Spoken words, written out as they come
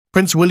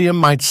Prince William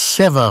might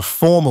sever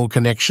formal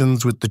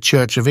connections with the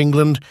Church of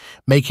England,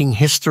 making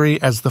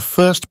history as the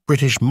first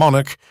British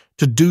monarch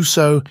to do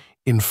so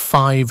in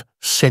 5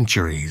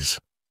 centuries.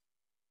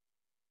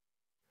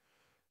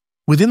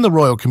 Within the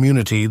royal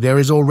community, there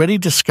is already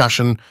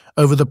discussion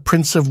over the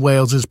Prince of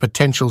Wales's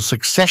potential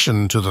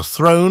succession to the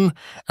throne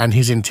and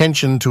his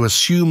intention to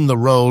assume the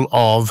role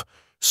of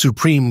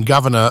Supreme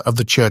Governor of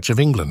the Church of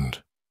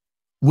England.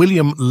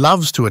 William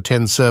loves to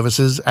attend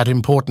services at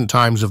important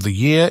times of the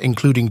year,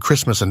 including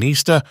Christmas and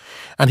Easter,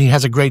 and he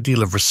has a great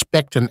deal of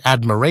respect and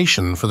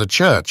admiration for the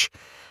Church.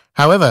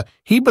 However,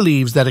 he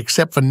believes that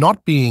except for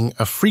not being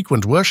a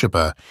frequent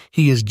worshipper,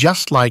 he is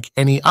just like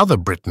any other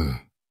Briton,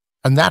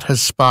 and that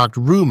has sparked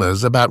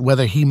rumours about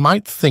whether he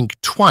might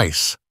think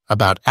twice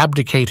about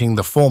abdicating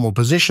the formal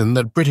position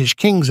that British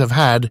kings have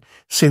had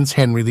since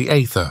Henry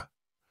VIII.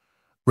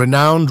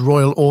 Renowned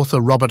royal author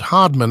Robert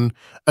Hardman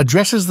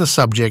addresses the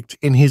subject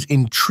in his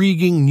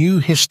intriguing new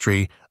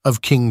history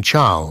of King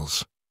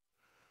Charles.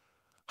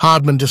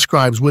 Hardman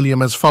describes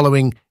William as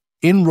following,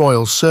 "In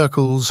royal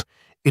circles,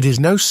 it is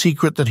no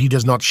secret that he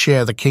does not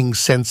share the king's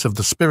sense of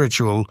the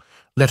spiritual,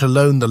 let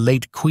alone the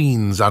late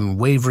Queen's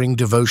unwavering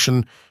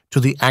devotion to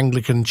the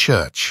Anglican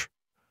Church,"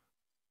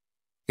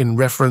 in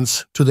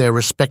reference to their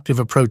respective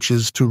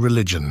approaches to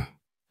religion.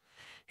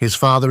 His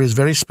father is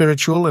very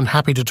spiritual and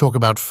happy to talk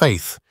about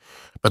faith,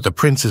 but the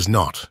prince is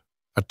not,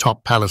 a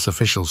top palace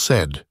official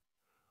said.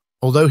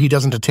 Although he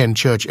doesn't attend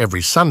church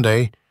every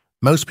Sunday,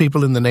 most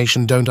people in the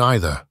nation don't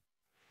either.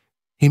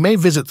 He may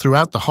visit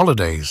throughout the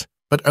holidays,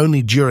 but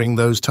only during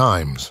those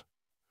times.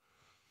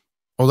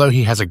 Although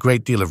he has a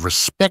great deal of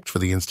respect for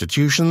the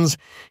institutions,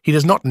 he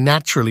does not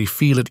naturally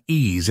feel at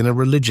ease in a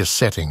religious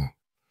setting.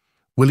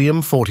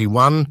 William,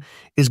 41,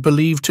 is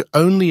believed to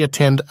only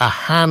attend a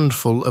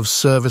handful of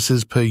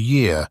services per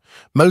year,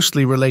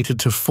 mostly related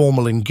to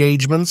formal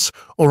engagements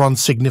or on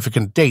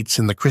significant dates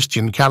in the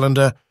Christian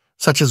calendar,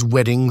 such as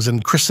weddings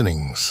and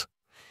christenings.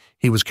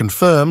 He was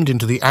confirmed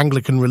into the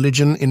Anglican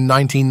religion in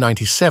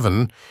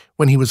 1997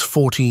 when he was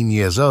 14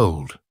 years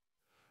old.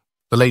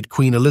 The late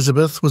Queen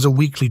Elizabeth was a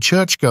weekly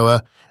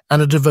churchgoer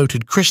and a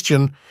devoted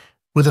Christian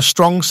with a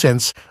strong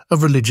sense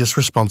of religious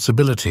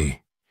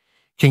responsibility.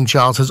 King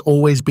Charles has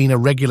always been a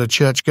regular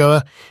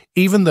churchgoer,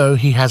 even though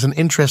he has an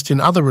interest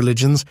in other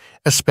religions,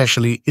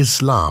 especially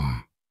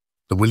Islam.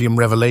 The William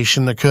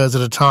revelation occurs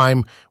at a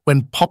time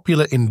when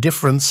popular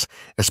indifference,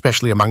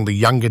 especially among the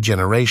younger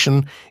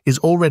generation, is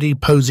already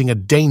posing a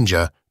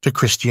danger to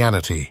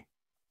Christianity.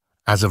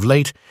 As of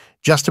late,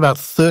 just about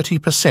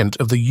 30%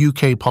 of the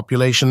UK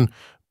population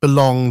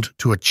belonged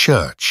to a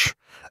church,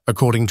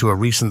 according to a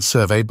recent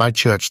survey by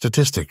Church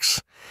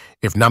Statistics.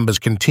 If numbers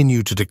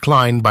continue to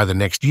decline by the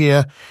next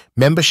year,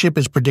 membership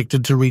is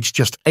predicted to reach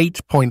just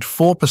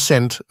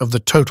 8.4% of the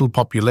total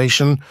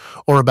population,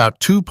 or about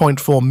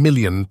 2.4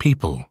 million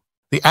people.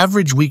 The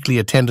average weekly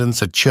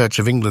attendance at Church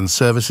of England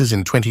services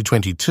in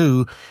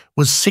 2022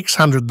 was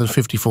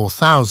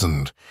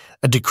 654,000,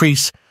 a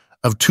decrease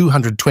of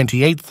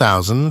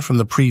 228,000 from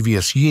the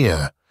previous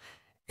year.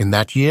 In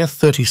that year,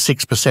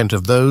 36%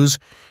 of those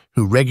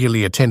who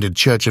regularly attended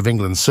Church of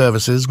England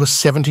services were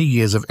 70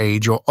 years of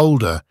age or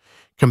older,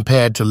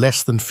 compared to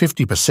less than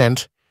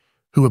 50%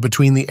 who were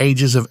between the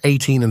ages of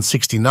 18 and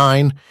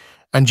 69,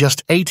 and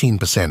just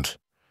 18%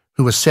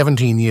 who were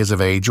 17 years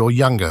of age or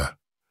younger.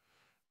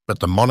 But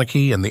the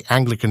monarchy and the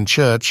Anglican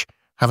Church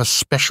have a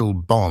special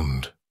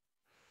bond.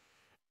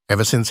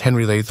 Ever since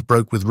Henry VIII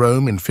broke with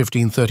Rome in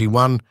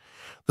 1531,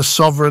 the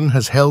sovereign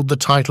has held the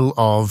title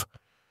of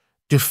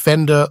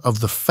Defender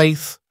of the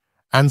Faith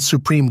and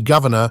Supreme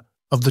Governor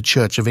of the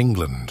Church of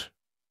England.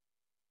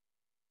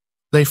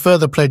 They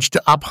further pledged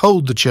to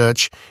uphold the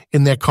Church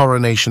in their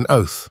coronation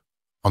oath.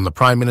 On the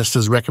Prime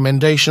Minister's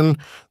recommendation,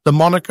 the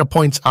monarch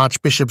appoints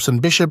archbishops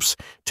and bishops,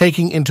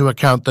 taking into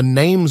account the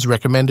names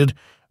recommended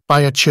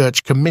by a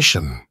church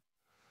commission.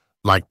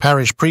 Like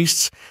parish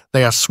priests,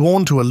 they are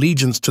sworn to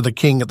allegiance to the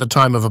king at the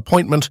time of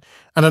appointment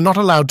and are not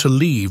allowed to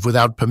leave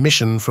without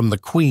permission from the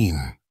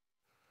Queen.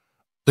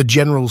 The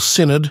General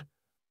Synod,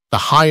 the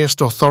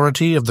highest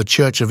authority of the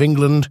Church of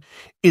England,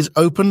 is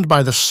opened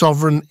by the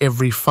sovereign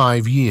every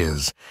 5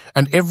 years,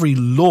 and every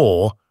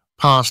law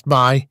passed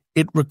by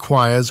it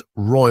requires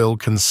royal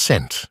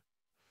consent.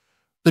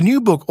 The new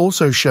book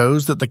also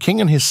shows that the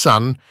king and his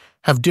son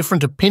have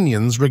different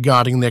opinions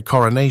regarding their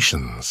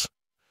coronations.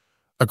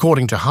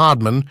 According to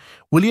Hardman,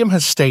 William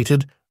has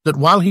stated that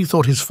while he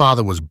thought his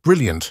father was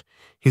brilliant,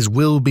 his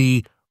will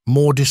be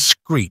more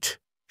discreet,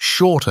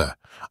 shorter,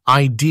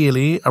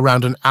 ideally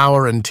around an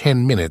hour and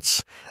 10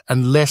 minutes,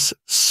 and less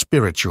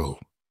spiritual.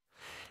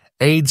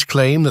 Aides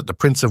claim that the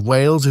Prince of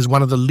Wales is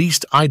one of the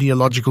least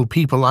ideological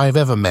people I have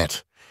ever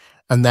met,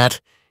 and that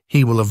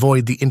he will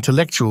avoid the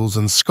intellectuals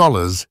and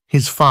scholars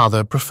his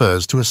father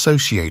prefers to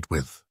associate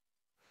with.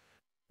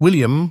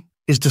 William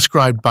is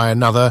described by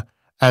another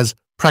as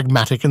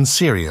pragmatic and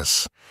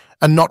serious,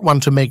 and not one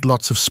to make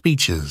lots of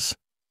speeches.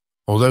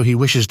 Although he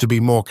wishes to be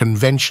more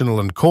conventional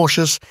and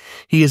cautious,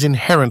 he is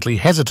inherently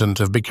hesitant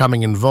of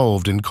becoming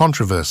involved in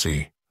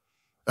controversy.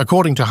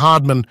 According to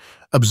Hardman,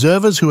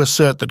 observers who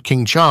assert that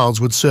King Charles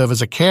would serve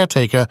as a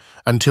caretaker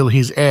until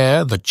his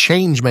heir, the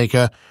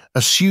changemaker,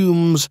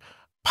 assumes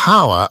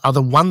power are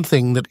the one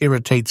thing that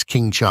irritates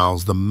King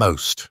Charles the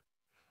most.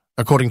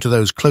 According to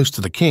those close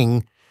to the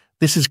king,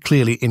 this is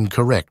clearly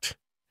incorrect.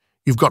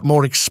 You've got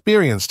more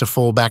experience to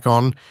fall back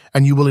on,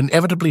 and you will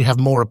inevitably have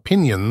more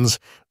opinions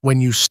when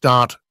you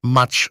start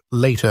much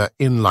later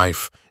in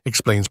life,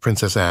 explains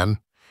Princess Anne.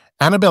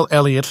 Annabel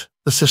Elliot,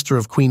 the sister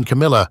of Queen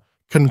Camilla,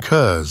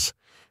 concurs.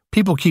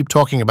 People keep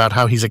talking about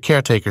how he's a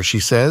caretaker, she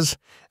says,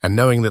 and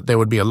knowing that there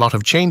would be a lot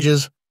of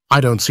changes, I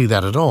don't see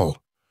that at all.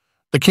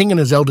 The king and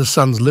his eldest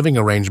son's living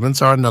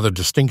arrangements are another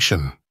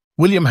distinction.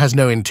 William has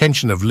no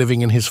intention of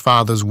living in his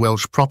father's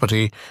Welsh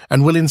property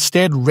and will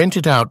instead rent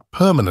it out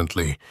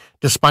permanently,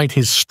 despite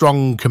his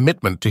strong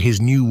commitment to his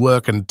new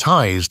work and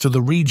ties to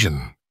the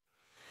region.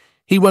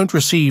 He won't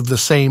receive the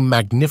same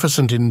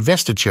magnificent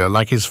investiture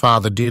like his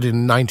father did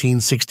in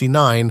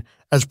 1969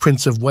 as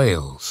Prince of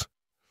Wales.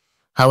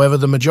 However,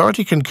 the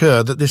majority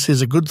concur that this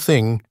is a good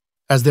thing,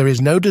 as there is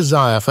no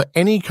desire for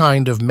any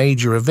kind of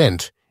major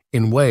event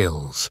in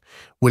Wales.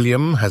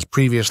 William has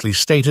previously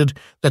stated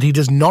that he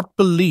does not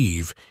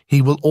believe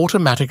he will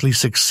automatically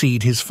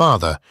succeed his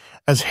father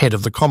as head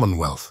of the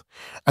Commonwealth,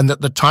 and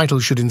that the title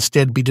should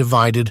instead be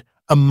divided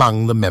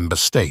among the member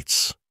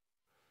states.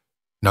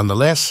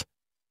 Nonetheless,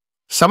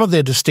 some of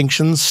their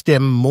distinctions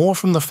stem more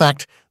from the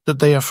fact that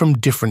they are from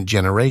different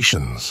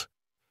generations.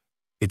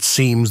 It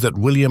seems that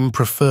William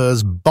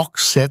prefers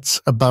box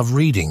sets above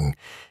reading,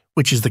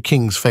 which is the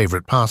king's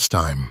favourite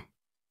pastime.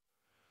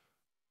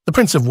 The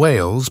Prince of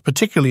Wales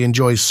particularly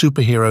enjoys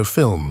superhero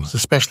films,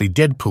 especially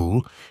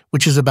Deadpool,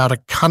 which is about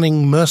a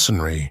cunning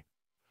mercenary.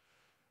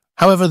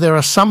 However, there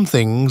are some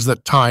things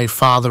that tie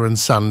father and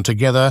son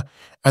together,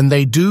 and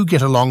they do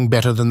get along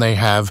better than they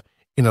have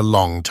in a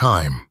long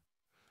time.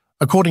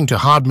 According to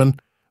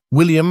Hardman,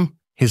 William,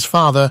 his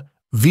father,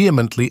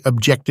 vehemently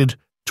objected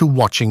to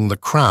watching The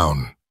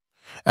Crown.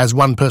 As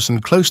one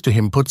person close to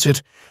him puts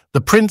it,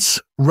 the prince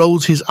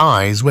rolls his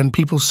eyes when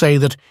people say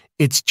that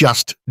it's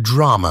just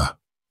drama.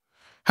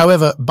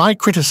 However, by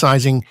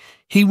criticizing,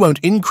 he won't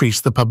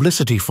increase the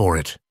publicity for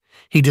it.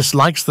 He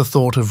dislikes the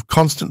thought of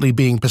constantly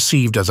being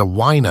perceived as a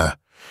whiner.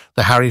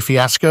 The Harry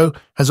fiasco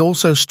has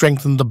also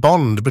strengthened the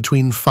bond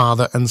between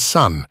father and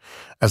son,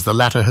 as the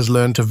latter has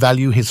learned to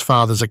value his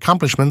father's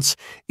accomplishments,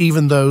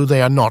 even though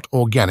they are not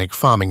organic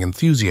farming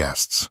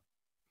enthusiasts.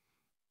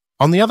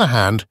 On the other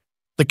hand,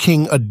 the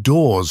king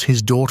adores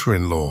his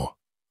daughter-in-law.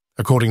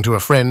 According to a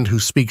friend who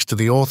speaks to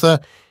the author,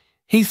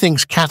 he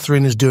thinks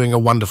Catherine is doing a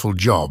wonderful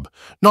job,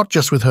 not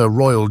just with her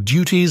royal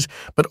duties,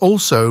 but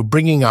also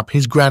bringing up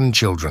his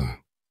grandchildren.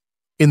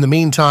 In the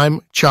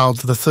meantime,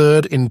 Charles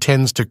III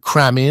intends to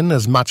cram in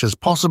as much as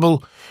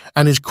possible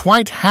and is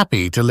quite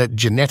happy to let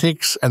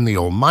genetics and the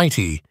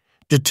Almighty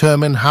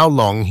determine how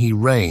long he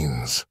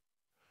reigns.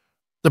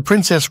 The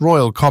Princess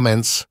Royal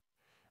comments,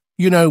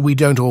 "You know, we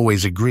don't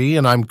always agree,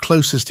 and I'm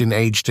closest in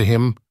age to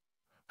him.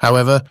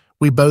 However,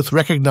 we both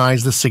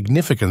recognize the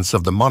significance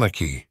of the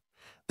monarchy.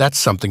 That's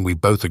something we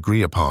both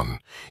agree upon.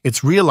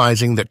 It's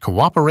realizing that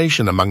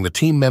cooperation among the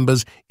team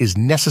members is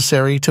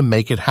necessary to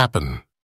make it happen."